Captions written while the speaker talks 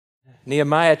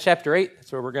Nehemiah chapter 8.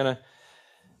 That's where we're going to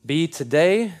be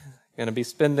today. Going to be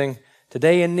spending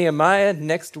today in Nehemiah,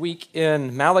 next week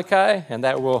in Malachi, and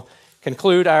that will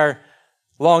conclude our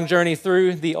long journey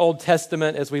through the Old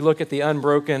Testament as we look at the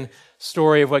unbroken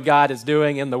story of what God is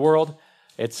doing in the world.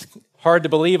 It's hard to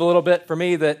believe a little bit for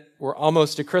me that we're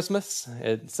almost to Christmas.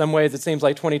 In some ways, it seems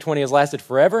like 2020 has lasted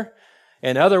forever.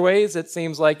 In other ways, it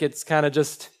seems like it's kind of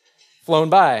just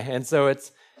flown by. And so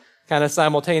it's kind of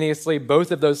simultaneously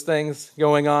both of those things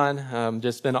going on.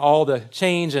 Just been all the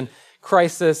change and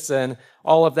crisis and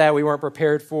all of that we weren't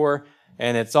prepared for.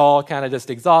 And it's all kind of just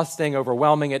exhausting,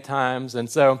 overwhelming at times. And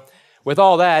so with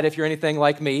all that, if you're anything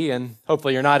like me, and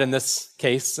hopefully you're not in this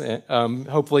case,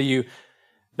 hopefully you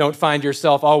don't find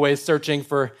yourself always searching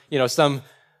for, some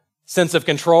sense of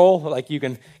control, like you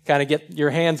can kind of get your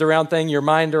hands around things, your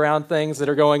mind around things that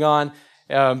are going on.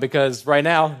 Because right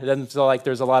now, it doesn't feel like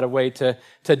there's a lot of way to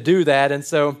do that. And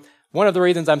so one of the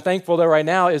reasons I'm thankful, though, right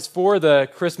now is for the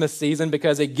Christmas season,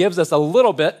 because it gives us a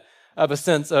little bit of a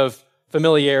sense of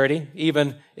familiarity,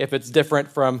 even if it's different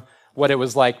from what it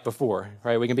was like before,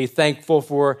 right? We can be thankful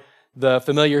for the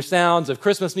familiar sounds of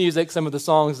Christmas music, some of the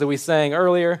songs that we sang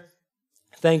earlier,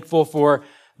 thankful for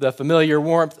the familiar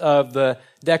warmth of the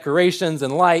decorations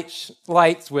and lights,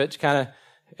 which kind of,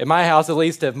 in my house, at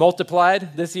least, have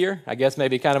multiplied this year. I guess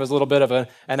maybe kind of as a little bit of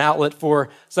an outlet for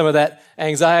some of that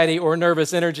anxiety or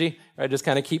nervous energy. I just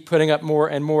kind of keep putting up more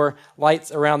and more lights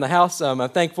around the house. I'm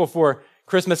thankful for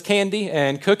Christmas candy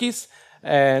and cookies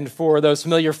and for those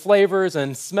familiar flavors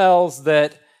and smells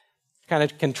that kind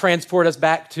of can transport us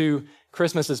back to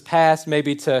Christmas's past,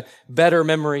 maybe to better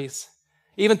memories.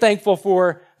 Even thankful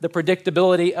for the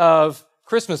predictability of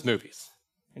Christmas movies,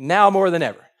 now more than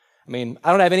ever. I mean,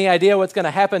 I don't have any idea what's going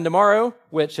to happen tomorrow,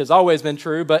 which has always been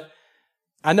true, but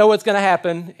I know what's going to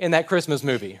happen in that Christmas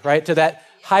movie, right? To that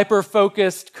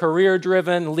hyper-focused,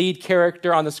 career-driven lead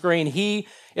character on the screen, he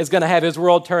is going to have his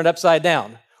world turned upside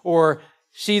down, or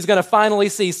she's going to finally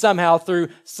see somehow through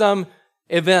some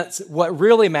events what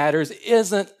really matters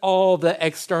isn't all the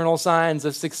external signs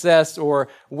of success or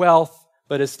wealth,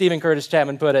 but as Stephen Curtis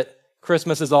Chapman put it,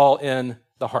 Christmas is all in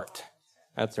the heart.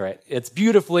 That's right. It's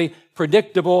beautifully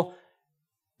predictable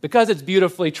because it's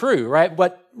beautifully true, right?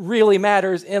 What really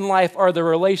matters in life are the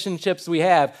relationships we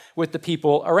have with the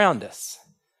people around us.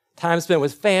 Time spent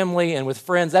with family and with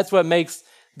friends. That's what makes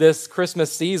this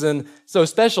Christmas season so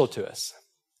special to us.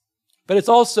 But it's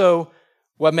also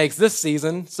what makes this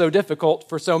season so difficult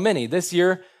for so many. This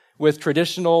year, with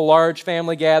traditional large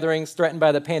family gatherings threatened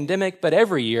by the pandemic, but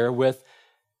every year with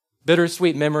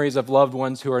bittersweet memories of loved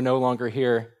ones who are no longer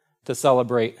here to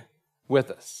celebrate with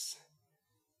us.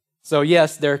 So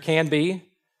yes, there can be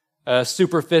a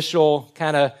superficial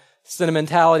kind of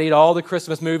sentimentality to all the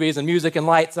Christmas movies and music and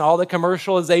lights and all the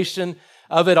commercialization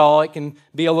of it all. It can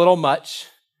be a little much.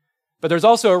 But there's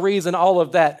also a reason all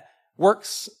of that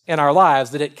works in our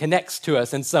lives, that it connects to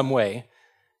us in some way.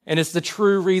 And it's the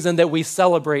true reason that we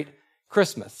celebrate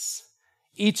Christmas.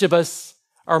 Each of us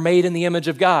are made in the image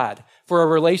of God for a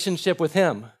relationship with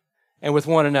Him and with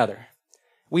one another.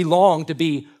 We long to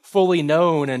be fully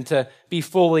known and to be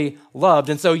fully loved.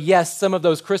 And so, yes, some of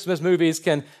those Christmas movies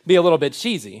can be a little bit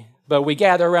cheesy, but we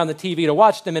gather around the TV to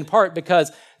watch them in part because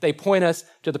they point us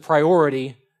to the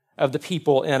priority of the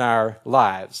people in our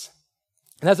lives.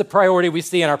 And that's a priority we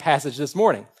see in our passage this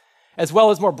morning, as well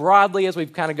as more broadly as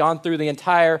we've kind of gone through the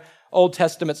entire Old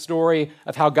Testament story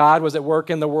of how God was at work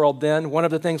in the world then. One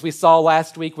of the things we saw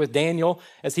last week with Daniel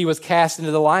as he was cast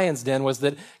into the lion's den was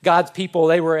that God's people,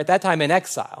 they were at that time in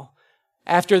exile.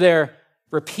 After their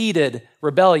repeated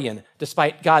rebellion,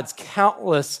 despite God's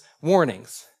countless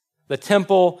warnings, the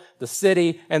temple, the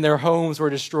city, and their homes were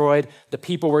destroyed. The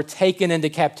people were taken into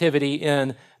captivity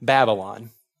in Babylon.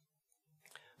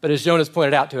 But as Jonas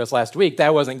pointed out to us last week,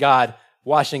 that wasn't God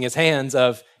washing his hands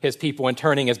of his people and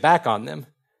turning his back on them.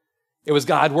 It was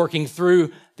God working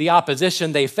through the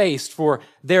opposition they faced for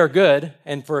their good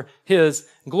and for His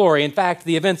glory. In fact,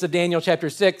 the events of Daniel chapter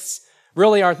 6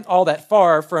 really aren't all that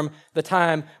far from the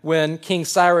time when King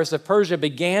Cyrus of Persia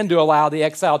began to allow the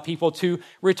exiled people to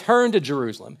return to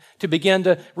Jerusalem, to begin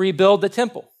to rebuild the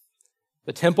temple.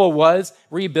 The temple was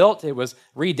rebuilt, it was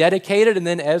rededicated, and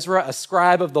then Ezra, a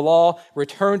scribe of the law,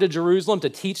 returned to Jerusalem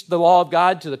to teach the law of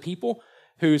God to the people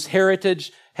whose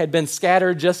heritage had been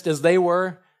scattered just as they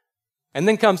were. And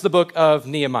then comes the book of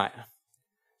Nehemiah.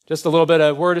 Just a little bit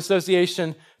of word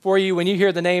association for you. When you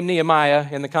hear the name Nehemiah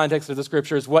in the context of the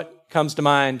scriptures, what comes to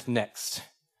mind next?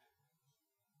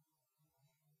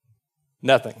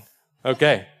 Nothing.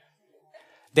 Okay.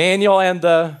 Daniel and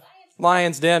the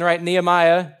lion's den, right?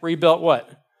 Nehemiah rebuilt what?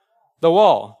 The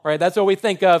wall, right? That's what we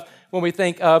think of when we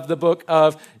think of the book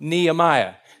of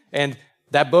Nehemiah. And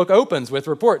that book opens with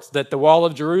reports that the wall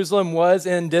of Jerusalem was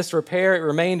in disrepair. It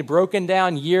remained broken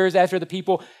down years after the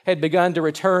people had begun to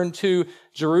return to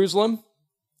Jerusalem.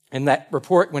 And that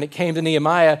report, when it came to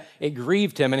Nehemiah, it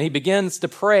grieved him, and he begins to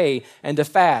pray and to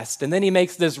fast. And then he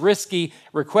makes this risky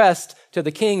request to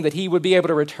the king that he would be able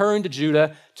to return to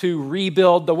Judah to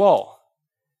rebuild the wall.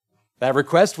 That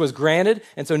request was granted,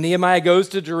 and so Nehemiah goes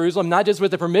to Jerusalem, not just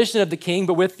with the permission of the king,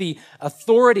 but with the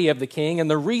authority of the king and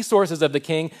the resources of the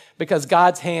king, because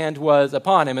God's hand was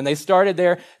upon him. And they started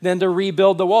there then to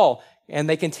rebuild the wall. And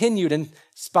they continued in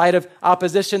spite of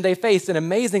opposition they faced. And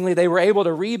amazingly, they were able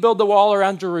to rebuild the wall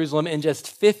around Jerusalem in just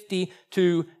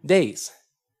 52 days.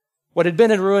 What had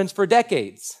been in ruins for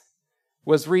decades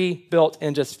was rebuilt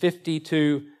in just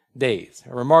 52 days.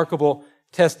 A remarkable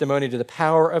testimony to the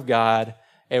power of God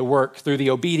at work through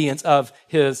the obedience of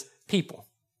his people.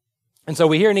 And so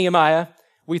we hear Nehemiah,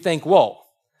 we think wall.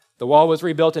 The wall was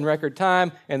rebuilt in record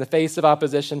time in the face of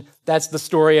opposition. That's the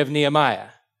story of Nehemiah.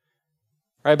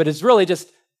 Right? But it's really just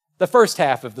the first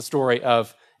half of the story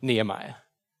of Nehemiah.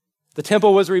 The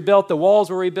temple was rebuilt, the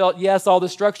walls were rebuilt. Yes, all the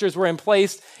structures were in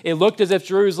place. It looked as if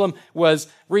Jerusalem was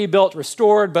rebuilt,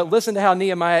 restored. But listen to how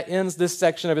Nehemiah ends this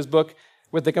section of his book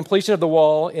with the completion of the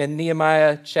wall in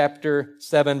Nehemiah chapter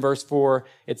 7, verse 4.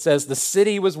 It says, "The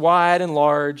city was wide and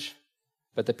large,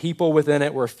 but the people within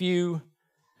it were few,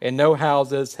 and no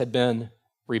houses had been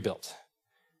rebuilt."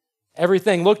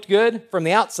 Everything looked good from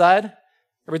the outside.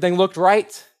 Everything looked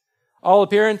right. All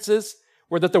appearances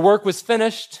were that the work was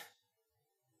finished.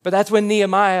 But that's when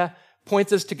Nehemiah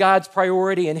points us to God's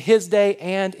priority in his day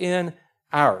and in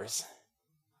ours.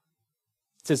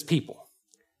 It's his people.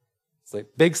 It's a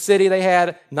big city they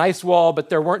had, nice wall, but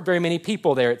there weren't very many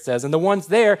people there, it says. And the ones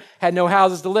there had no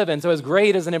houses to live in. So as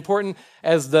great as and important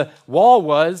as the wall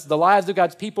was, the lives of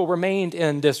God's people remained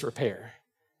in disrepair.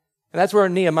 And that's where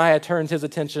Nehemiah turns his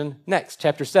attention next.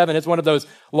 Chapter 7 is one of those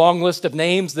long list of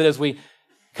names that as we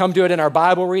come to it in our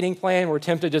Bible reading plan, we're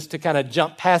tempted just to kind of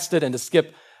jump past it and to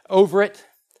skip over it.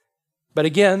 But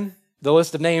again, the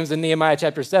list of names in Nehemiah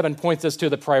chapter 7 points us to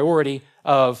the priority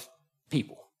of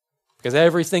people. Because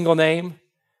every single name,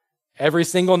 every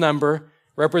single number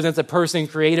represents a person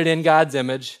created in God's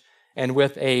image and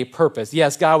with a purpose.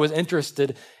 Yes, God was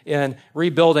interested in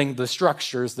rebuilding the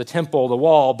structures, the temple, the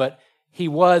wall, but he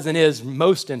was and is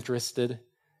most interested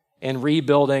in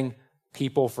rebuilding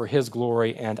people for his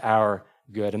glory and our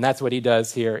good. And that's what he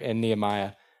does here in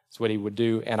Nehemiah. It's what he would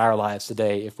do in our lives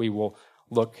today if we will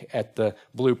look at the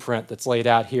blueprint that's laid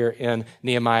out here in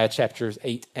Nehemiah chapters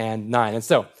 8 and 9. And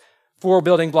so, 4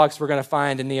 building blocks we're going to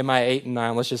find in Nehemiah 8 and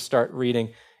 9. Let's just start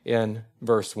reading in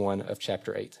verse 1 of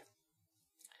chapter 8.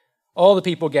 All the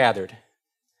people gathered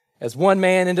as one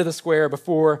man into the square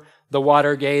before the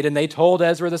water gate, and they told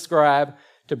Ezra the scribe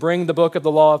to bring the book of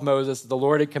the law of Moses that the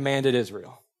Lord had commanded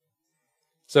Israel.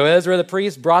 So Ezra the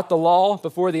priest brought the law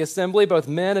before the assembly, both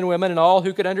men and women and all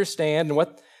who could understand and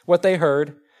what they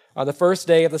heard on the first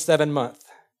day of the 7th month.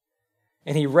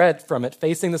 And he read from it,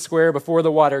 facing the square before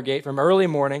the water gate from early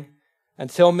morning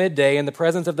until midday in the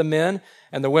presence of the men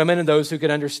and the women and those who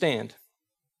could understand.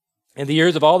 And the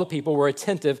ears of all the people were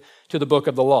attentive to the book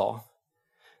of the law.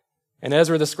 And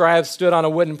Ezra the scribe stood on a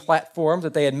wooden platform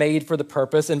that they had made for the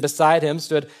purpose, and beside him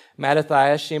stood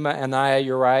Mattathiah, Shema, Ananiah,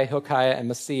 Uriah, Hilkiah, and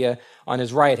Maaseiah on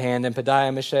his right hand, and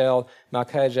Pedaiah, Mishael,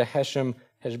 Malchijah, Heshem,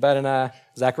 Heshbaddanah,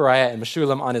 Zechariah, and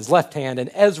Meshullam on his left hand.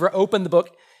 And Ezra opened the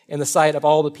book in the sight of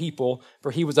all the people, for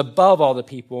he was above all the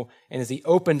people, and as he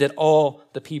opened it, all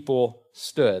the people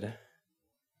stood.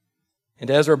 And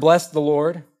Ezra blessed the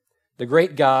Lord, the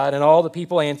great God, and all the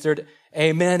people answered,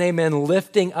 Amen, amen,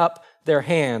 lifting up their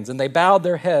hands, and they bowed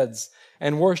their heads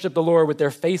and worshiped the Lord with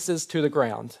their faces to the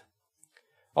ground.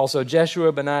 Also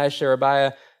Jeshua, Benaiah,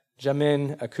 Sherebiah,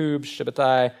 Jamin, Akub,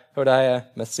 Shabbatai, Hodiah,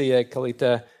 Maaseiah,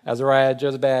 Kelita, Azariah,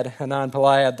 Jozabad, Hanan,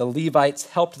 Peliah, the Levites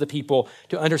helped the people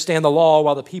to understand the law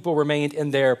while the people remained in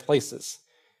their places.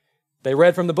 They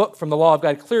read from the book, from the law of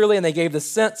God clearly, and they gave the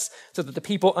sense so that the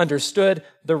people understood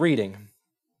the reading.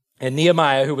 And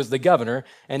Nehemiah, who was the governor,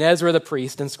 and Ezra the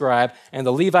priest and scribe, and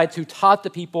the Levites who taught the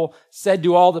people, said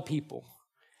to all the people,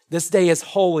 This day is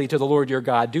holy to the Lord your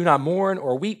God. Do not mourn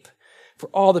or weep. For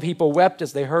all the people wept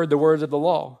as they heard the words of the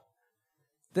law.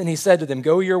 Then he said to them,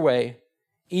 Go your way,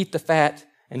 eat the fat,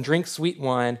 and drink sweet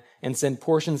wine, and send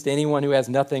portions to anyone who has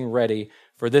nothing ready,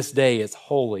 for this day is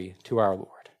holy to our Lord.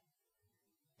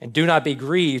 And do not be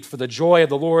grieved, for the joy of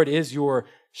the Lord is your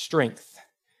strength.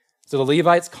 So the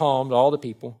Levites calmed all the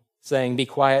people, saying, Be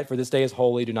quiet, for this day is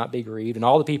holy, do not be grieved. And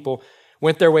all the people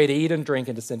went their way to eat and drink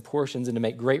and to send portions and to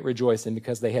make great rejoicing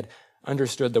because they had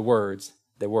understood the words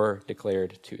that were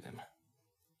declared to them.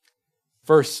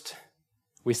 First,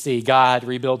 we see God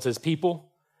rebuilds his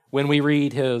people when we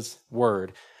read his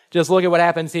word. Just look at what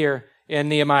happens here in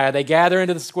Nehemiah. They gather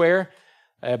into the square.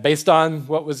 Based on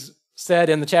what was said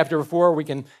in the chapter before, we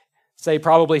can say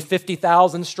probably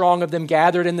 50,000 strong of them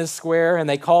gathered in this square, and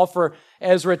they call for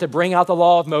Ezra to bring out the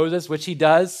law of Moses, which he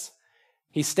does.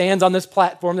 He stands on this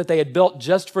platform that they had built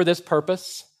just for this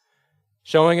purpose,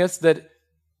 showing us that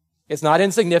it's not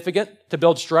insignificant to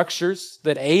build structures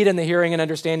that aid in the hearing and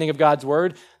understanding of God's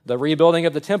word. The rebuilding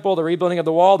of the temple, the rebuilding of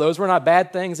the wall, those were not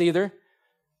bad things either.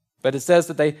 But it says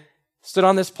that they stood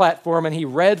on this platform and he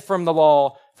read from the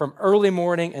law from early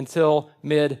morning until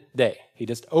midday. He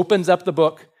just opens up the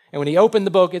book. And when he opened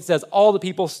the book, it says all the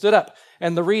people stood up.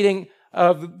 And the reading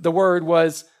of the word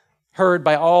was heard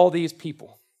by all these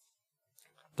people.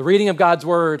 The reading of God's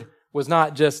word was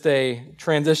not just a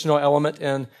transitional element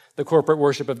in the corporate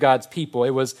worship of God's people. It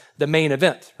was the main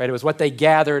event, right? It was what they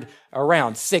gathered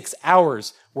around. 6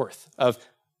 hours worth of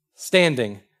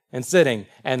standing and sitting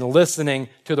and listening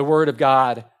to the word of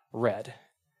God read.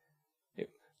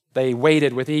 They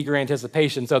waited with eager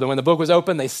anticipation so that when the book was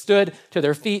open, they stood to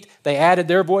their feet. They added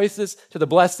their voices to the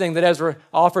blessing that Ezra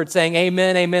offered, saying,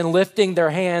 "Amen, amen," lifting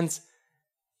their hands.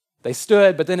 They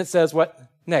stood, but then it says what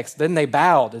next? Then they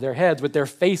bowed their heads with their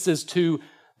faces to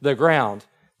the ground.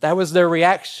 That was their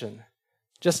reaction,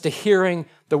 just to hearing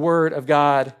the word of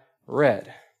God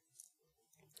read.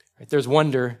 Right, there's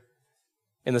wonder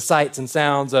in the sights and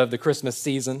sounds of the Christmas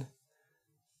season,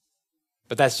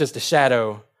 but that's just a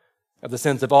shadow of the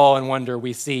sense of awe and wonder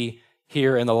we see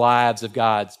here in the lives of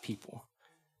God's people.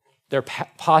 Their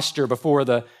posture before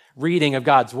the reading of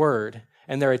God's word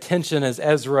and their attention as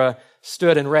Ezra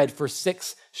stood and read for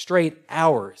 6 straight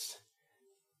hours.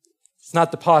 It's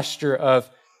not the posture of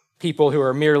people who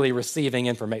are merely receiving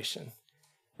information.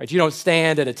 Right? You don't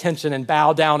stand at attention and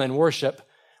bow down in worship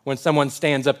when someone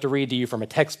stands up to read to you from a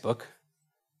textbook.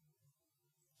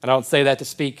 And I don't say that to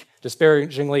speak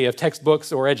disparagingly of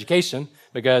textbooks or education,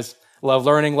 because love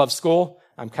learning, love school.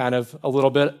 I'm kind of a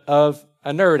little bit of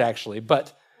a nerd, actually.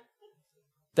 But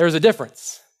there's a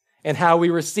difference in how we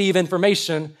receive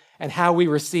information and how we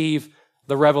receive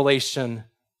the revelation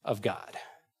of God.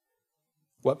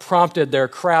 What prompted their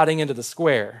crowding into the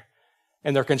square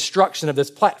and their construction of this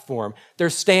platform, their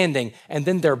standing and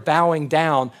then their bowing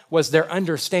down, was their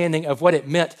understanding of what it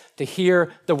meant to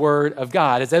hear the word of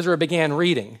God. As Ezra began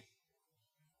reading,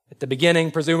 at the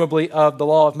beginning, presumably, of the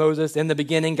law of Moses, in the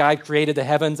beginning, God created the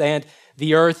heavens and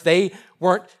the earth. They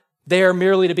weren't there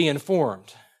merely to be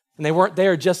informed, and they weren't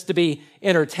there just to be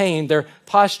entertained. Their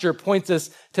posture points us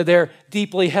to their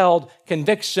deeply held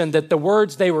conviction that the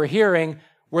words they were hearing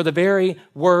were the very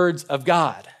words of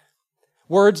God.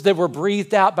 Words that were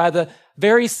breathed out by the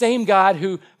very same God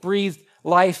who breathed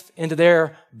life into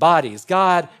their bodies.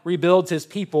 God rebuilds his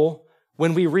people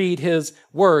when we read his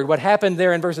word. What happened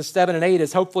there in verses 7 and 8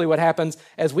 is hopefully what happens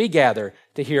as we gather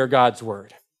to hear God's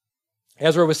word.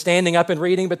 Ezra was standing up and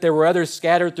reading, but there were others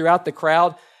scattered throughout the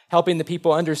crowd, helping the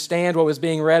people understand what was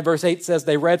being read. Verse 8 says,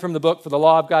 they read from the book for the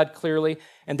law of God clearly,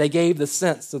 and they gave the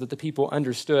sense so that the people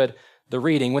understood the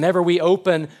reading. Whenever we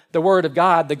open the word of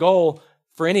God, the goal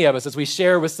for any of us as we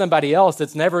share with somebody else,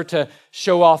 it's never to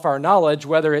show off our knowledge,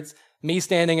 whether it's me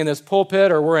standing in this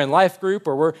pulpit or we're in life group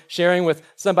or we're sharing with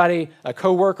somebody, a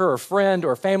coworker or friend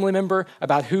or family member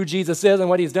about who Jesus is and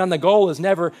what he's done. The goal is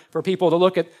never for people to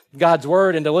look at God's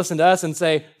word and to listen to us and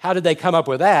say, how did they come up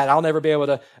with that? I'll never be able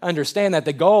to understand that.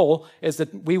 The goal is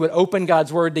that we would open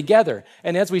God's word together.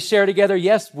 And as we share together,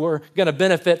 yes, we're going to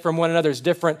benefit from one another's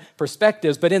different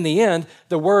perspectives. But in the end,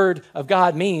 the word of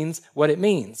God means what it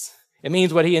means. It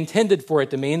means what he intended for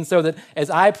it to mean, so that as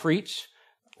I preach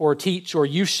or teach or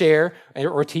you share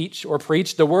or teach or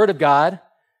preach, the word of God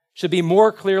should be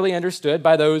more clearly understood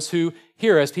by those who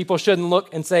hear us. People shouldn't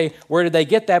look and say, where did they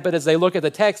get that? But as they look at the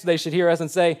text, they should hear us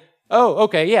and say, oh,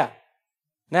 okay, yeah,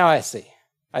 now I see.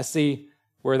 I see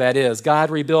where that is. God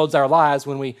rebuilds our lives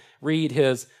when we read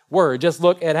his word. Just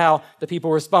look at how the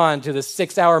people respond to this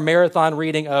 6-hour marathon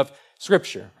reading of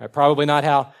Scripture. Probably not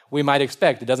how we might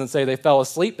expect. It doesn't say they fell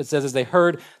asleep. It says as they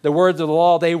heard the words of the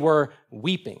law, they were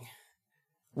weeping,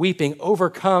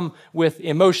 overcome with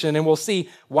emotion. And we'll see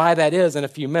why that is in a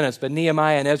few minutes. But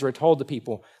Nehemiah and Ezra told the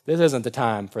people, this isn't the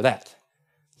time for that.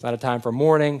 It's not a time for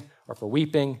mourning or for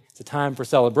weeping. It's a time for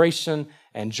celebration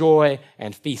and joy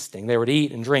and feasting. They were to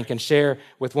eat and drink and share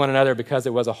with one another because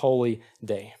it was a holy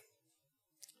day.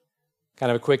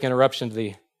 Kind of a quick interruption to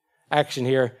the action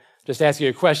here. Just ask you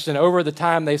a question. Over the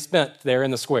time they spent there in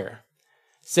the square,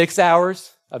 6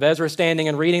 hours of Ezra standing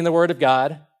and reading the word of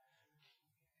God,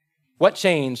 what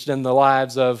changed in the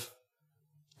lives of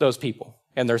those people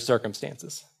and their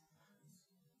circumstances?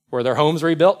 Were their homes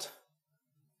rebuilt?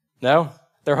 No,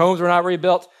 their homes were not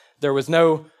rebuilt. There was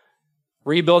no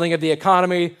rebuilding of the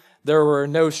economy. There were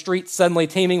no streets suddenly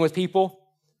teeming with people.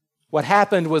 What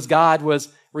happened was God was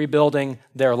rebuilding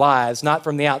their lives, not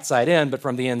from the outside in, but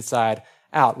from the inside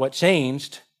out. What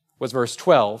changed was verse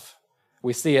 12.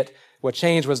 We see it. What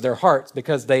changed was their hearts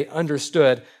because they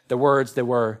understood the words that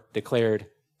were declared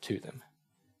to them.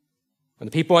 When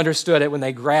the people understood it, when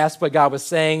they grasped what God was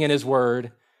saying in his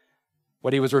word,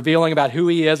 what he was revealing about who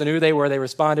he is and who they were, they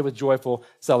responded with joyful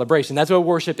celebration. That's what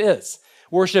worship is.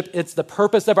 Worship, it's the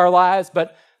purpose of our lives,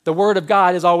 but the word of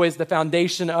God is always the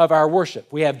foundation of our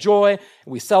worship. We have joy,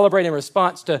 and we celebrate in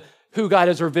response to who God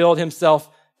has revealed himself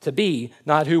to be,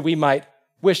 not who we might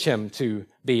wish him to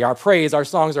be. Our praise, our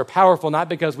songs are powerful, not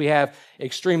because we have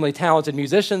extremely talented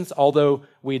musicians, although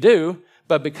we do,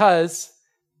 but because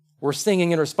we're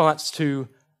singing in response to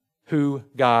who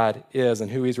God is and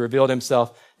who he's revealed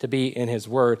himself to be in his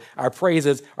word. Our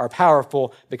praises are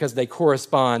powerful because they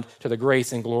correspond to the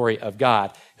grace and glory of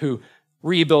God, who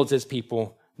rebuilds his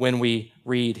people when we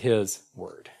read his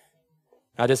word.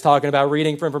 Not just talking about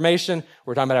reading for information,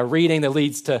 we're talking about a reading that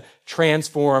leads to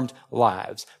transformed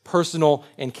lives, personal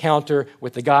encounter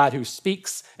with the God who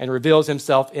speaks and reveals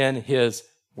himself in his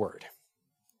word.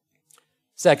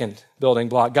 Second building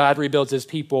block, God rebuilds his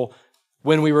people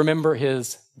when we remember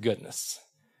his goodness.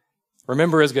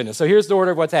 Remember his goodness. So here's the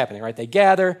order of what's happening, right? They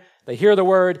gather, they hear the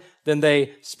word, then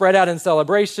they spread out in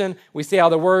celebration. We see how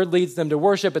the word leads them to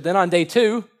worship. But then on day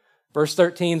 2, verse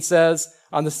 13 says,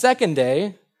 on the second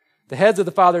day, the heads of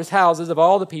the fathers' houses of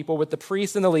all the people with the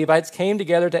priests and the Levites came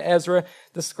together to Ezra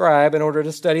the scribe in order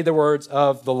to study the words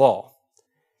of the law.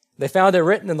 They found it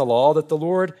written in the law that the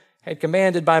Lord had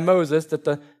commanded by Moses that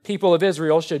the people of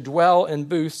Israel should dwell in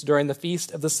booths during the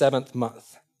feast of the 7th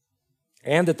month,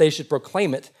 and that they should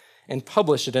proclaim it and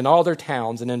publish it in all their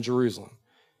towns and in Jerusalem.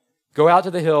 Go out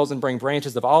to the hills and bring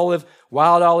branches of olive,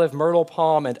 wild olive, myrtle,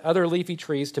 palm, and other leafy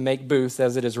trees to make booths,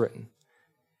 as it is written.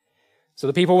 So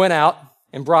the people went out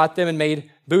and brought them and made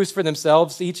booths for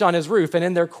themselves, each on his roof, and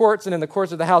in their courts and in the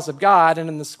courts of the house of God, and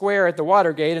in the square at the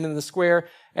water gate, and in the square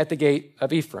at the gate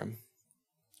of Ephraim.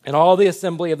 And all the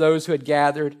assembly of those who had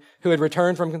gathered, who had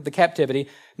returned from the captivity,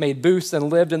 made booths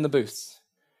and lived in the booths.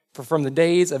 For from the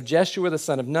days of Jeshua the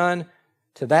son of Nun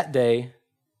to that day,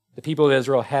 the people of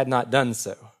Israel had not done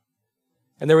so.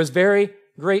 And there was very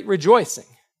great rejoicing.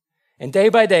 And day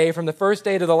by day, from the first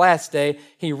day to the last day,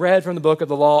 he read from the book of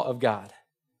the law of God.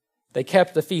 They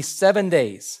kept the feast 7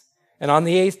 days, and on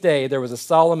the 8th day there was a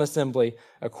solemn assembly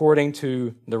according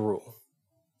to the rule.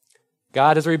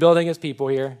 God is rebuilding his people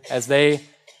here as they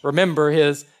remember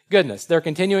his goodness. They're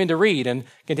continuing to read and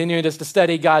continuing just to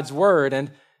study God's word,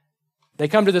 and they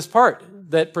come to this part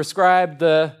that prescribed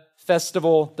the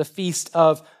festival, the Feast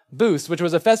of Booths, which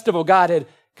was a festival God had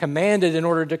commanded in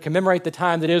order to commemorate the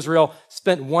time that Israel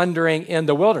spent wandering in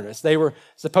the wilderness. They were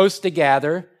supposed to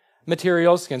gather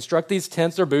materials, construct these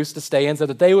tents or booths to stay in so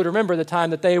that they would remember the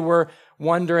time that they were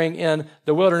wandering in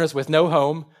the wilderness with no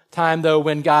home, time though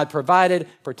when God provided,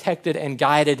 protected, and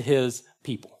guided his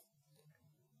people.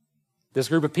 This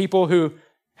group of people who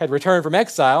had returned from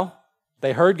exile,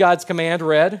 they heard God's command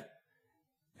read,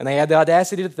 and they had the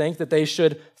audacity to think that they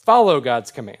should follow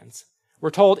God's commands. We're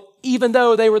told even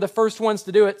though they were the first ones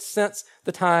to do it since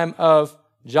the time of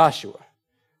Joshua.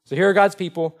 So here are God's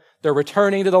people. They're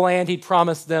returning to the land he'd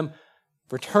promised them,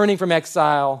 returning from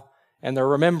exile, and they're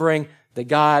remembering that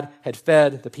God had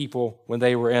fed the people when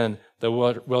they were in the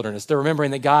wilderness. They're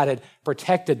remembering that God had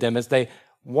protected them as they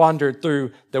wandered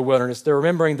through the wilderness. They're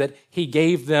remembering that he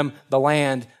gave them the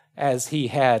land as he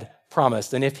had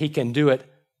promised. And if he can do it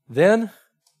then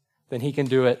he can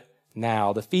do it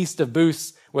now. The Feast of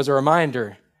Booths was a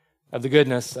reminder of the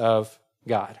goodness of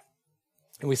God.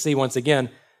 And we see once again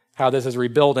how this is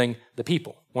rebuilding the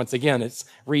people. Once again, it's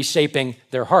reshaping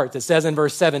their hearts. It says in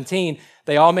verse 17,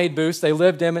 they all made booths, they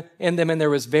lived in them, and there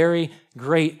was very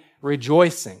great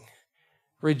rejoicing.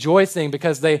 Rejoicing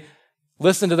because they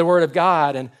listened to the word of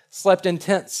God and slept in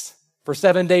tents for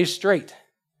 7 days straight.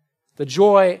 The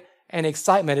joy and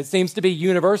excitement, it seems to be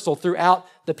universal throughout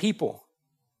the people,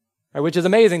 right, which is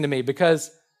amazing to me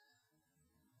because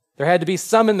there had to be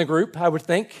some in the group, I would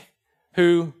think,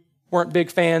 who weren't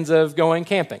big fans of going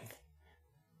camping.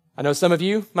 I know some of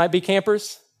you might be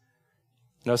campers.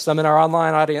 I know some in our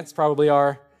online audience probably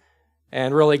are.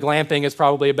 And really, glamping is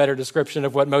probably a better description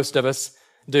of what most of us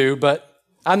do. But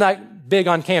I'm not big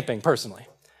on camping personally.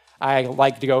 I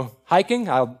like to go hiking.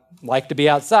 I like to be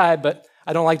outside, but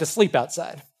I don't like to sleep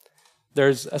outside.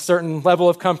 There's a certain level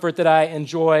of comfort that I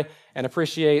enjoy and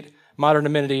appreciate, modern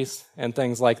amenities and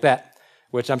things like that,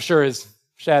 which I'm sure is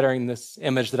shattering this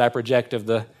image that I project of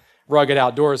the rugged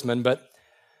outdoorsman, but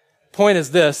point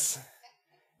is this: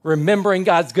 remembering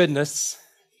God's goodness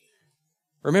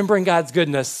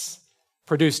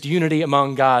produced unity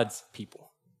among God's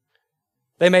people.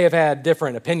 They may have had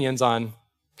different opinions on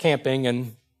camping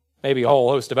and maybe a whole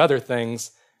host of other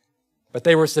things, but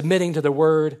they were submitting to the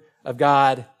Word of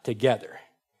God together.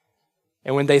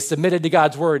 And when they submitted to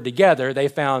God's Word together, they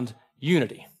found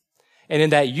unity. And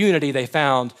in that unity, they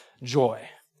found joy.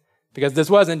 Because this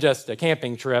wasn't just a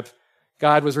camping trip.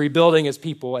 God was rebuilding his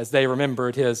people as they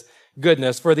remembered his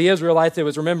goodness. For the Israelites, it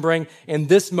was remembering in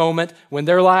this moment when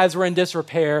their lives were in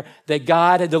disrepair that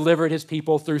God had delivered his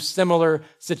people through similar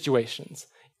situations,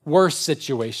 worse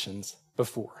situations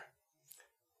before.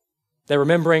 That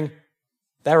remembering,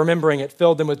 it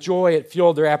filled them with joy. It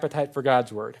fueled their appetite for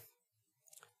God's word.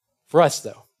 For us,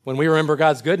 though, when we remember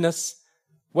God's goodness,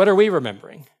 what are we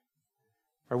remembering?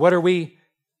 Or what are we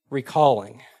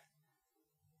recalling?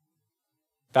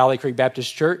 Valley Creek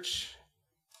Baptist Church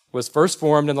was first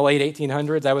formed in the late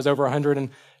 1800s. That was over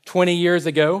 120 years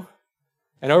ago.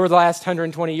 And over the last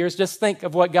 120 years, just think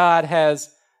of what God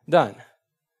has done.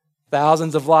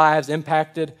 Thousands of lives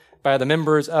impacted by the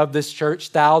members of this church,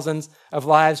 thousands of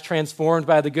lives transformed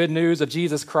by the good news of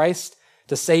Jesus Christ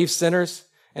to save sinners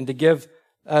and to give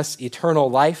us eternal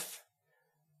life.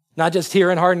 Not just here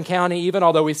in Hardin County, even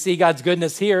although we see God's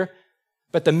goodness here,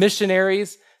 but the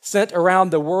missionaries sent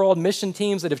around the world, mission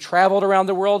teams that have traveled around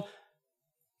the world.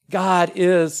 God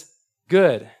is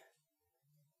good. If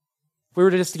we were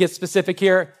just to get specific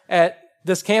here at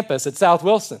this campus at South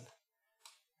Wilson,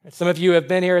 some of you have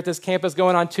been here at this campus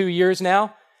going on 2 years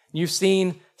now. You've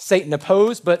seen Satan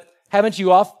opposed, but haven't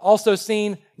you also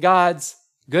seen God's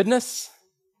goodness?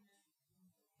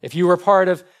 If you were part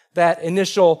of that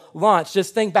initial launch,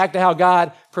 just think back to how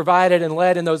God provided and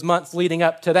led in those months leading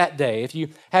up to that day. If you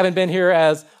haven't been here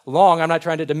as long, I'm not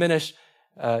trying to diminish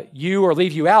you or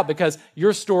leave you out, because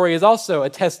your story is also a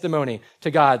testimony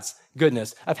to God's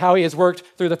goodness, of how he has worked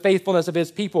through the faithfulness of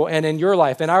his people and in your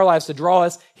life and our lives to draw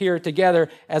us here together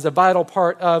as a vital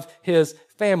part of his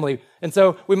family. And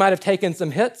so we might have taken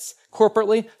some hits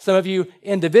corporately, some of you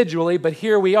individually, but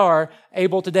here we are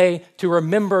able today to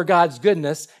remember God's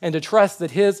goodness and to trust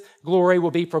that his glory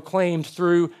will be proclaimed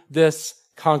through this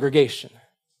congregation.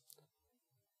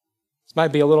 This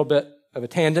might be a little bit of a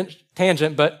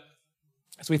tangent, but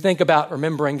as we think about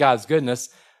remembering God's goodness,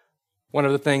 one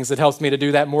of the things that helps me to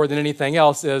do that more than anything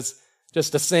else is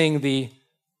just to sing the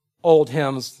old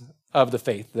hymns of the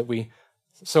faith that we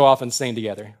so often sing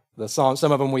together. The songs,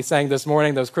 some of them we sang this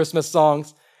morning, those Christmas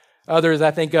songs. Others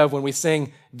I think of when we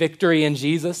sing Victory in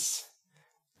Jesus.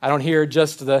 I don't hear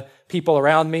just the people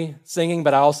around me singing,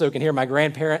 but I also can hear my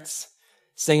grandparents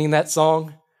singing that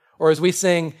song. Or as we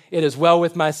sing, It Is Well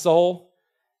With My Soul,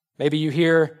 maybe you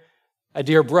hear a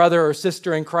dear brother or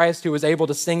sister in Christ who was able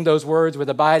to sing those words with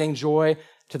abiding joy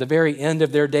to the very end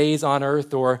of their days on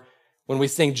earth. Or when we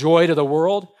sing Joy to the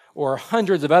World, or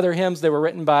hundreds of other hymns that were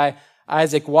written by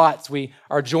Isaac Watts, we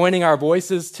are joining our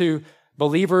voices to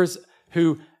believers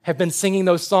who have been singing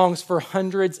those songs for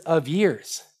hundreds of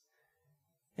years.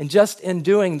 And just in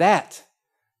doing that,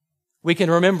 we can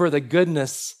remember the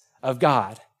goodness of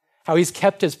God, how he's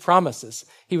kept his promises.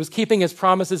 He was keeping his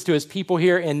promises to his people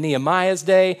here in Nehemiah's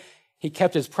day. He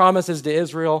kept his promises to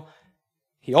Israel.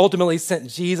 He ultimately sent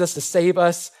Jesus to save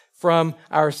us from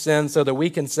our sins so that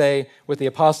we can say with the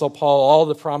Apostle Paul, all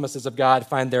the promises of God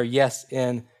find their yes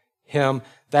in him.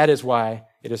 That is why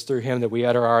it is through him that we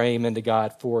utter our amen to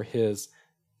God for his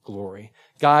glory.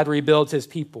 God rebuilds his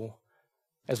people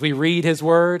as we read his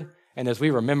word and as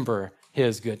we remember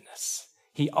his goodness.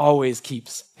 He always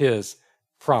keeps his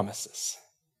promises.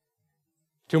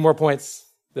 2 more points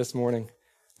this morning.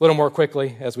 A little more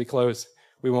quickly as we close.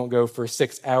 We won't go for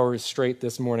 6 hours straight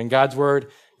this morning. God's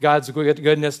word, God's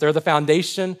goodness, they're the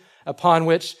foundation upon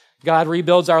which God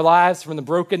rebuilds our lives from the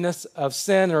brokenness of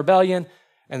sin and rebellion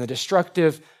and the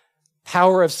destructive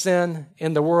power of sin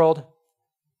in the world.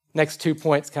 Next 2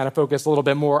 points kind of focus a little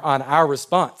bit more on our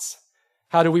response.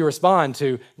 How do we respond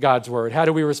to God's word? How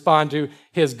do we respond to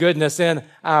his goodness in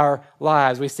our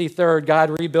lives? We see third,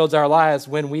 God rebuilds our lives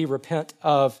when we repent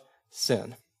of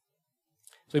sin.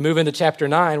 As we move into chapter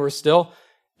 9, we're still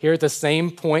here at the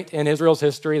same point in Israel's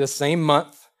history, the same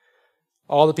month.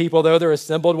 All the people, though, they're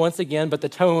assembled once again, but the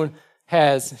tone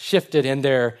has shifted in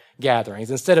their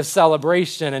gatherings. Instead of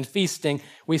celebration and feasting,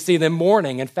 we see them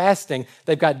mourning and fasting.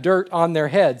 They've got dirt on their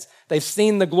heads. They've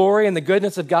seen the glory and the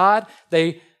goodness of God.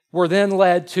 They were then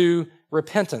led to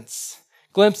repentance.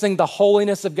 Glimpsing the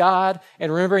holiness of God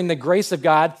and remembering the grace of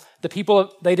God, the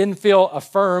people, they didn't feel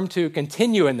affirmed to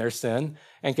continue in their sin.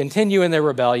 and continue in their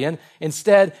rebellion.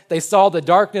 Instead, they saw the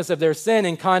darkness of their sin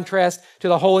in contrast to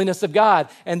the holiness of God.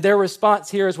 And their response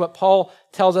here is what Paul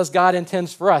tells us God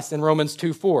intends for us in Romans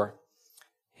 2:4.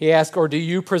 He asks, or do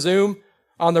you presume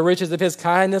on the riches of his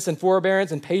kindness and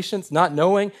forbearance and patience, not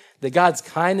knowing that God's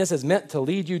kindness is meant to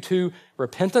lead you to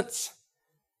repentance?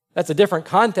 That's a different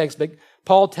context, but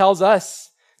Paul tells us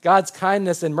God's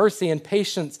kindness and mercy and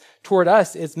patience toward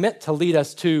us is meant to lead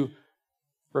us to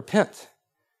repent.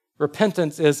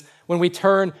 Repentance is when we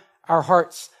turn our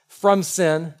hearts from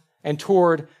sin and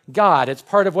toward God. It's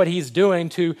part of what he's doing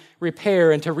to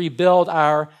repair and to rebuild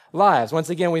our lives.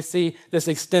 Once again, we see this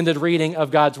extended reading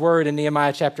of God's word in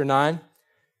Nehemiah chapter 9.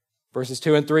 Verses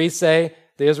 2 and 3 say,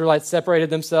 the Israelites separated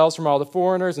themselves from all the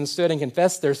foreigners and stood and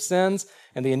confessed their sins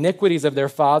and the iniquities of their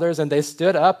fathers, and they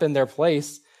stood up in their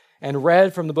place and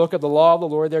read from the book of the law of the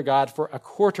Lord their God for a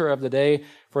quarter of the day.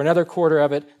 For another quarter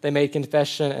of it, they made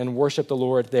confession and worshiped the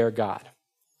Lord their God.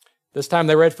 This time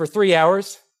they read for 3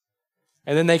 hours,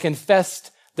 and then they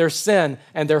confessed their sin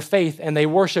and their faith, and they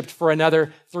worshiped for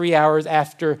another 3 hours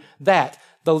after that.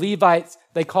 The Levites,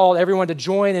 they called everyone to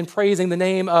join in praising the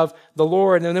name of the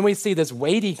Lord. And then we see this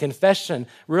weighty confession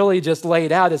really just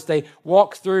laid out as they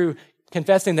walk through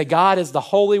confessing that God is the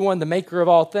Holy One, the maker of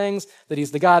all things, that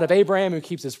he's the God of Abraham who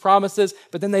keeps his promises.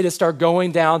 But then they just start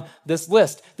going down this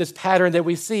list, this pattern that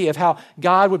we see of how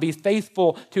God would be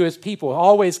faithful to his people,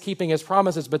 always keeping his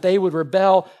promises, but they would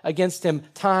rebel against him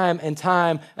time and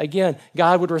time again.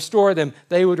 God would restore them,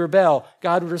 they would rebel.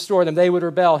 God would restore them, they would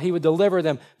rebel. He would deliver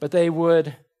them, but they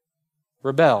would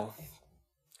rebel.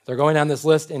 They're going down this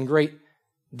list in great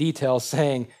detail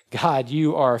saying, God,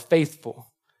 you are faithful.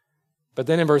 But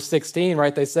then in verse 16,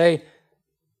 right, they say,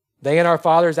 they and our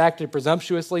fathers acted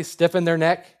presumptuously, stiffened their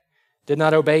neck, did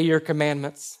not obey your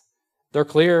commandments. They're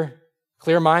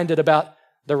clear-minded about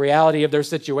the reality of their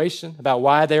situation, about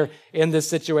why they're in this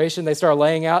situation. They start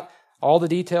laying out all the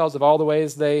details of all the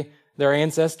ways their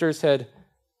ancestors had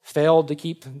failed to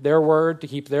keep their word, to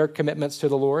keep their commitments to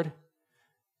the Lord.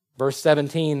 Verse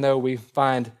 17, though, we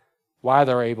find why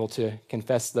they're able to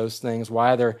confess those things,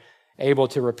 why they're able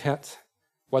to repent.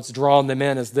 What's drawn them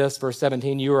in is this, verse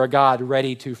 17, you are a God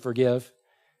ready to forgive,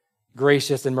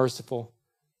 gracious and merciful,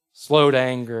 slow to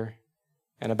anger,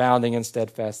 and abounding in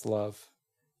steadfast love,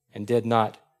 and did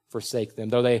not forsake them.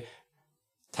 Though they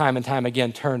time and time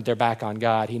again turned their back on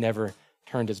God, he never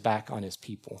turned his back on his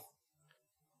people.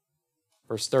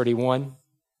 Verse 31,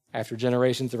 after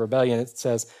generations of rebellion, it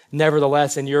says,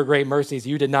 nevertheless, in your great mercies,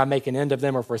 you did not make an end of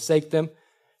them or forsake them,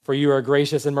 for you are a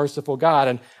gracious and merciful God.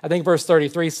 And I think verse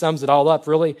 33 sums it all up,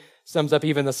 really sums up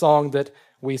even the song that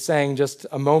we sang just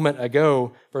a moment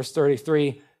ago. Verse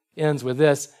 33 ends with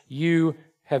this, you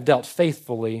have dealt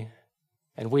faithfully,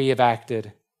 and we have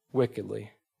acted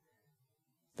wickedly.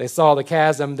 They saw the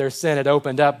chasm their sin had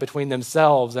opened up between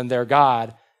themselves and their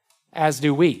God, as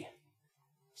do we.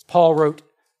 As Paul wrote,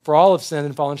 for all have sinned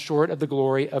and fallen short of the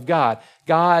glory of God.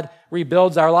 God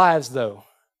rebuilds our lives, though.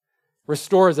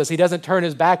 Restores us. He doesn't turn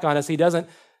his back on us. He doesn't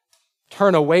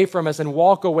turn away from us and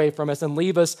walk away from us and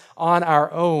leave us on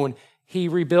our own. He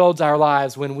rebuilds our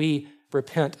lives when we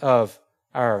repent of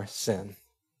our sin.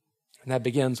 And that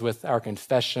begins with our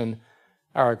confession,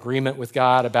 our agreement with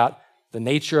God about the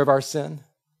nature of our sin,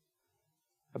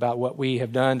 about what we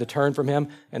have done to turn from him.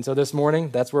 And so this morning,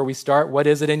 that's where we start. What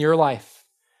is it in your life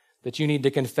that you need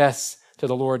to confess to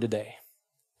the Lord today?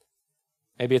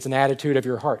 Maybe it's an attitude of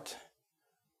your heart,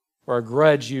 or a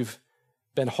grudge you've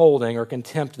been holding, or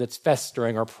contempt that's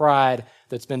festering, or pride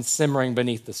that's been simmering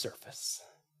beneath the surface.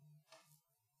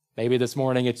 Maybe this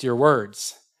morning it's your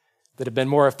words that have been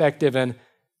more effective in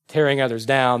tearing others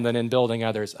down than in building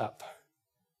others up.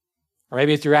 Or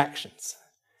maybe it's your actions.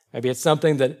 Maybe it's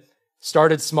something that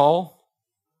started small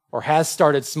or has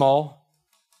started small,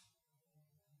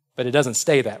 but it doesn't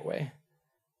stay that way.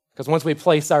 Because once we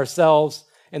place ourselves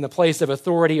in the place of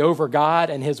authority over God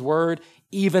and his word,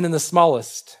 even in the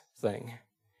smallest thing,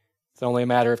 it's only a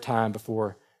matter of time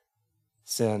before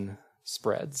sin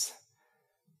spreads.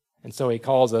 And so he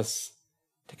calls us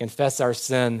to confess our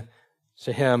sin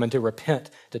to him and to repent,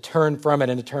 to turn from it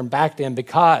and to turn back to him,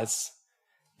 because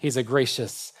he's a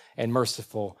gracious and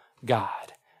merciful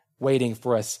God, waiting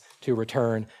for us to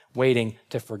return, waiting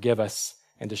to forgive us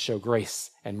and to show grace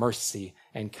and mercy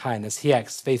and kindness. He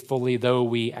acts faithfully, though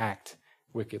we act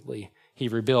wickedly. He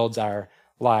rebuilds our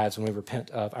lives when we repent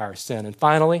of our sin. And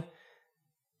finally,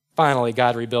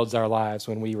 God rebuilds our lives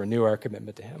when we renew our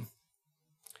commitment to him.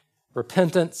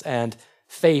 Repentance and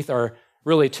faith are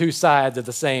really two sides of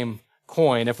the same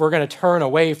coin. If we're going to turn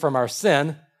away from our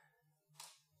sin,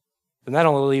 then that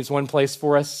only leaves one place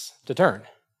for us to turn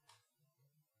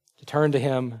to turn to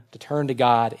him, to turn to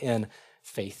God in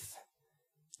faith.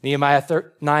 Nehemiah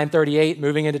 9:38,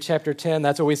 moving into chapter 10,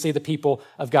 that's what we see the people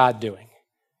of God doing.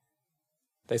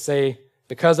 They say,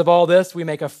 because of all this, we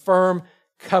make a firm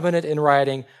covenant in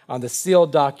writing. On the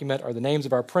sealed document are the names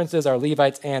of our princes, our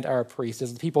Levites, and our priests.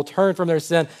 As the people turned from their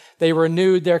sin, they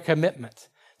renewed their commitment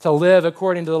to live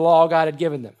according to the law God had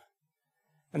given them.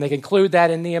 And they conclude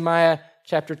that in Nehemiah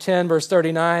chapter 10, verse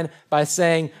 39, by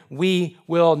saying, we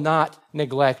will not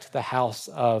neglect the house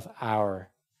of our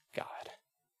God.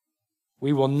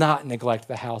 We will not neglect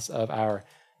the house of our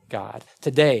God.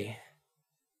 Today,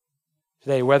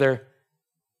 whether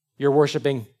you're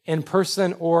worshiping in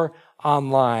person or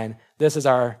online, this is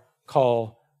our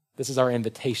call, this is our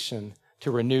invitation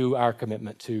to renew our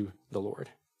commitment to the Lord.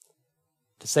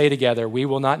 To say together, we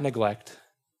will not neglect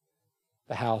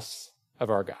the house of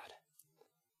our God.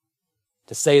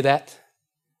 To say that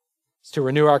is to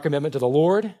renew our commitment to the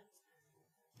Lord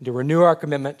and to renew our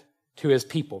commitment to his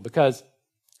people, because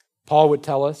Paul would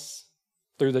tell us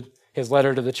through his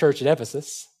letter to the church at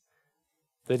Ephesus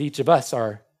that each of us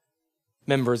are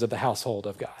members of the household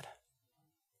of God.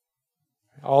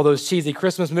 All those cheesy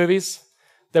Christmas movies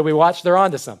that we watch, they're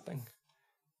onto something,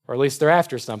 or at least they're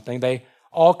after something. They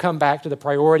all come back to the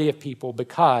priority of people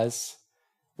because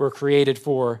we're created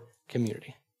for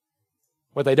community.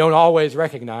 What they don't always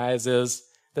recognize is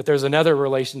that there's another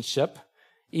relationship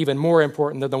even more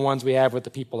important than the ones we have with the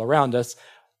people around us.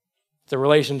 It's a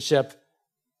relationship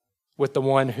with the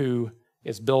one who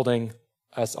is building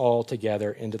us all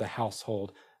together into the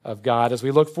household of God. As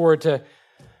we look forward to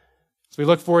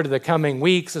the coming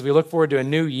weeks, as we look forward to a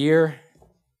new year,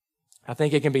 I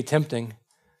think it can be tempting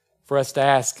for us to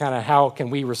ask kind of how can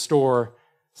we restore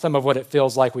some of what it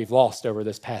feels like we've lost over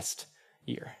this past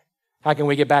year? How can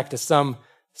we get back to some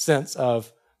sense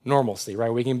of normalcy,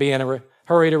 right? We can be in a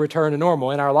hurry to return to normal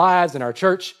in our lives, in our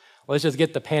church. Let's just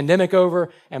get the pandemic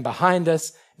over and behind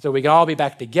us so we can all be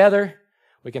back together.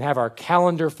 We can have our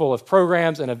calendar full of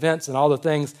programs and events and all the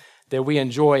things that we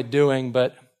enjoy doing.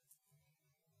 But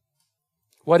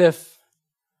what if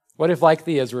like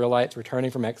the Israelites returning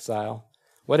from exile,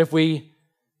 what if we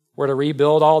were to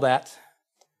rebuild all that,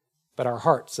 but our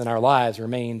hearts and our lives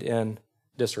remained in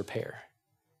disrepair?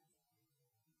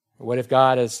 What if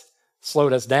God has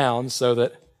slowed us down so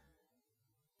that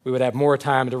we would have more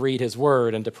time to read his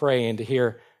word and to pray and to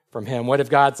hear from him? What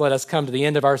if God's let us come to the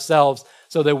end of ourselves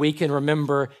so that we can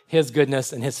remember his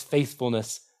goodness and his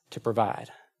faithfulness to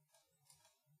provide?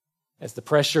 As the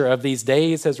pressure of these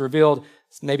days has revealed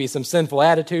maybe some sinful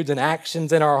attitudes and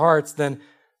actions in our hearts, then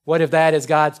what if that is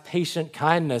God's patient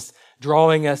kindness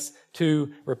drawing us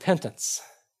to repentance?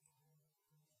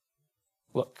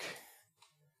 Look,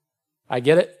 I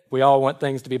get it. We all want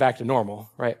things to be back to normal,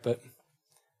 right? But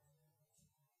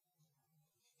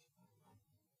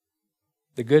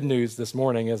the good news this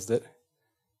morning is that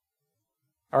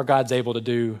our God's able to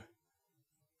do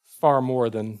far more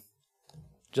than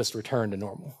just return to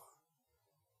normal.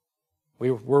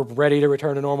 We're ready to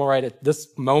return to normal right at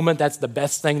this moment. That's the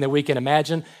best thing that we can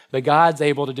imagine. But God's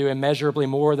able to do immeasurably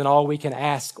more than all we can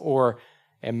ask or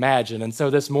imagine. And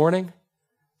so this morning,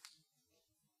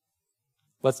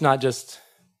 let's not just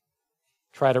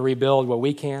try to rebuild what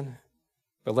we can,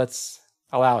 but let's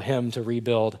allow him to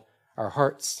rebuild our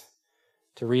hearts,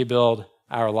 to rebuild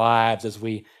our lives as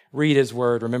we read his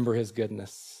word, remember his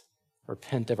goodness,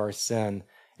 repent of our sin,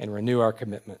 and renew our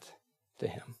commitment to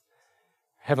him.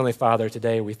 Heavenly Father,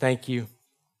 today we thank you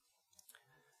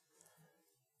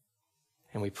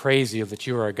and we praise you that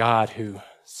you are a God who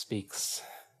speaks.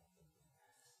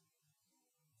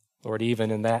 Lord, even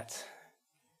in that,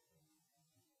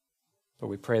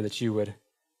 Lord, we pray that you would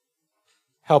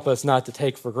help us not to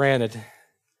take for granted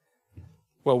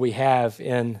what we have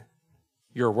in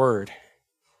your word,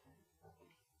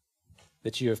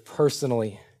 that you have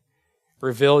personally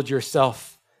revealed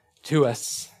yourself to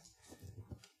us,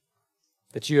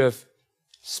 that you have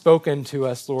spoken to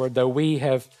us, Lord, though we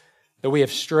have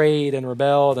strayed and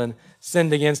rebelled and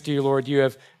sinned against you, Lord, you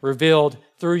have revealed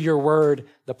through your word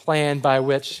the plan by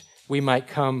which we might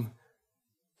come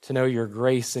to know your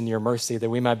grace and your mercy, that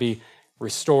we might be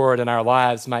restored and our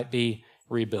lives might be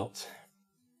rebuilt.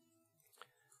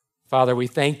 Father, we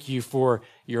thank you for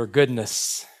your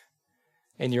goodness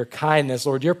and your kindness,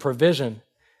 Lord, your provision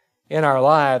in our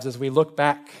lives as we look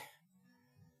back,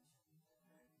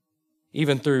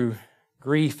 even through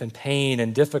grief and pain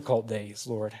and difficult days,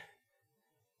 Lord.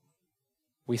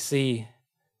 We see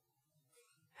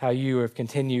how you have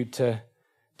continued to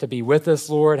be with us,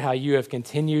 Lord, how you have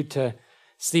continued to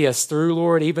see us through,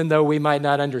 Lord, even though we might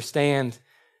not understand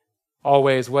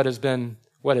always what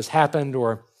has happened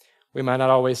or We might not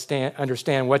always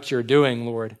understand what you're doing,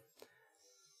 Lord.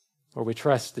 Lord, we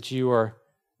trust that you are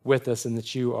with us and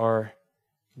that you are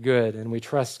good. And we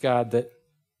trust, God, that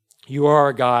you are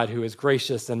a God who is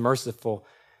gracious and merciful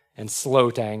and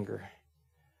slow to anger.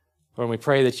 Lord, we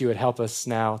pray that you would help us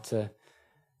now to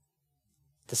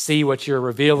see what you're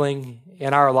revealing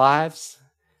in our lives,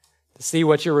 to see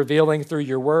what you're revealing through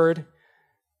your word,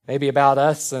 maybe about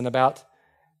us and about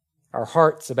our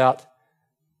hearts, about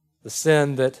the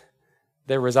sin that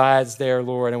resides there,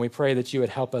 Lord. And we pray that you would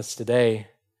help us today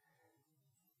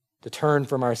to turn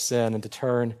from our sin and to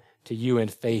turn to you in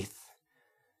faith.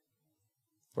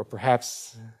 Or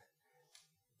perhaps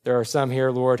there are some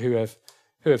here, Lord, who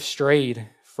have strayed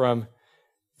from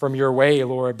your way,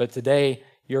 Lord, but today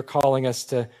you're calling us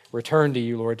to return to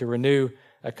you, Lord, to renew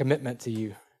a commitment to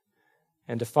you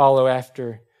and to follow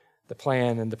after the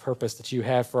plan and the purpose that you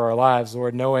have for our lives,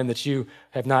 Lord, knowing that you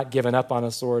have not given up on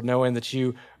us, Lord, knowing that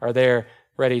you are there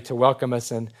ready to welcome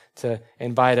us and to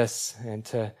invite us and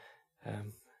to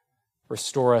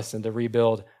restore us and to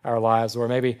rebuild our lives. Or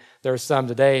maybe there are some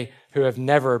today who have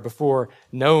never before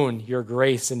known your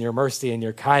grace and your mercy and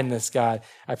your kindness, God.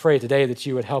 I pray today that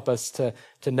you would help us to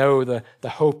know the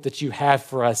hope that you have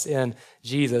for us in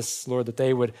Jesus, Lord, that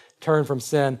they would turn from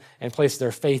sin and place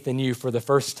their faith in you for the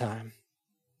first time.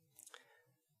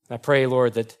 I pray,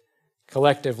 Lord, that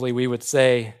collectively we would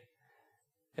say,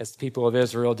 as the people of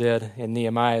Israel did in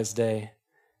Nehemiah's day,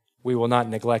 we will not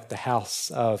neglect the house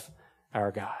of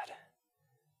our God.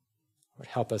 Lord,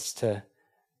 help us to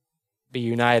be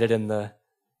united in the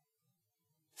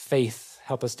faith.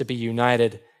 Help us to be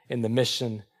united in the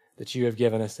mission that you have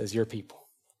given us as your people.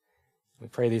 We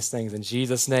pray these things in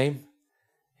Jesus' name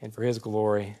and for his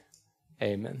glory.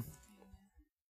 Amen.